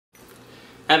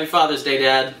Happy Father's Day,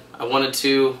 Dad. I wanted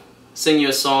to sing you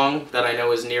a song that I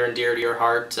know is near and dear to your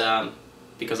heart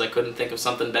because I couldn't think of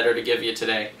something better to give you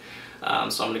today. So I'm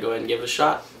going to go ahead and give it a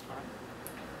shot.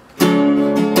 An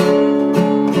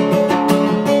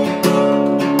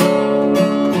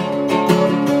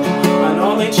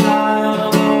only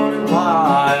child alone and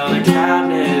wild, a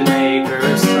cabinet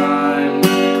maker's son.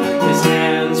 His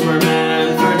hands were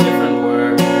meant for different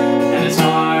work, and his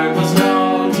heart was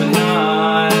known to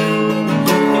none.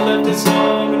 He left his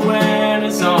home and went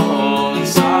his own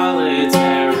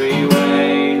solitary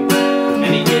way,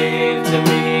 and he gave to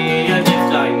me a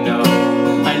gift I know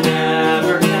I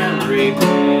never can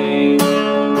repay.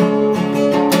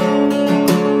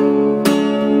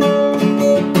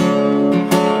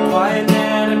 A quiet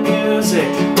man in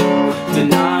music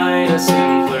denied a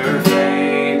simpler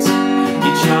fate.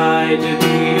 He tried to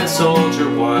be a soldier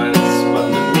once, but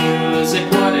the music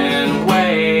wouldn't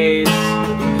wait.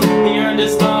 He earned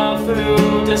his love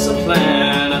through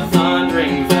discipline, a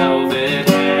thundering velvet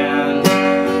hand.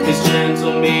 His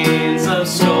gentle means of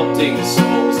sculpting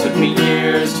souls took me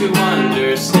years to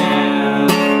understand.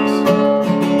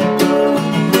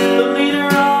 The leader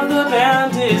of the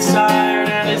band is tired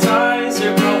and his eyes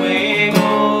are growing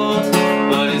old,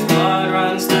 but his blood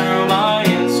runs through my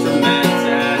instruments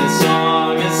and his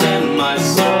song is in my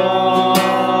soul.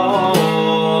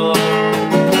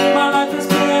 My life has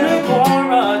been a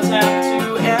poor attempt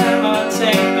to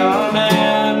imitate the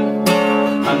man.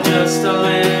 I'm just a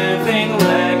living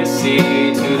legacy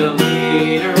to the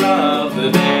leader of the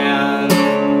band.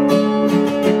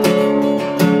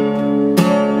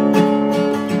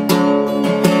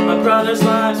 My brothers'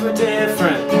 lives were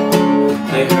different.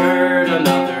 They heard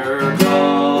another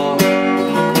call.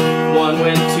 One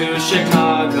went to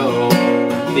Chicago,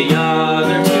 the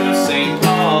other to St.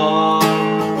 Paul.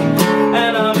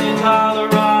 And I'm in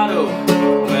Colorado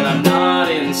when I'm not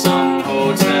in some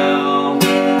hotel,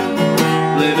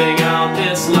 living out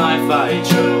this life I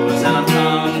chose and I've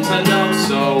come to know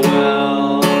so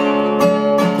well.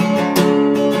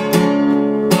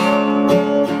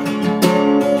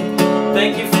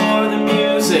 Thank you for the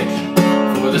music,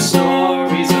 for the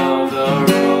stories of the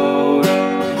road.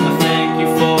 I thank you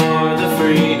for the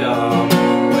freedom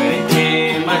when it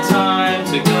came my time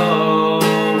to go.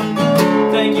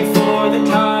 Thank you for the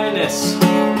kindness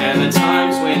and the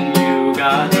times when you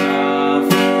got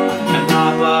tough. And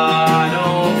Papa, I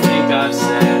don't think I've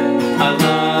said I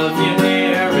love you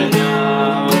near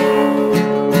enough.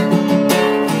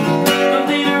 The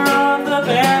leader of the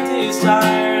band is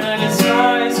tired and his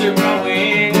eyes are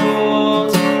growing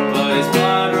old, but his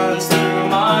blood runs through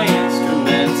my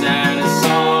instruments and his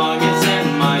song is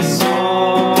in my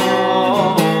soul.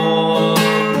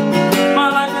 My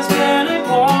life has been a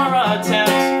poor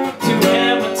attempt to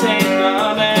imitate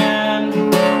the man.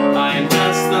 I am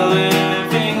just the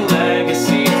living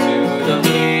legacy to the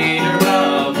leader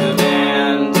of the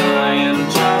band. I am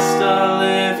just a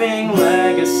living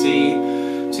legacy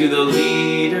to the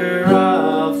leader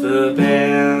of the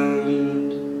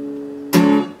band.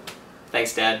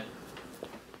 Thanks, Dad.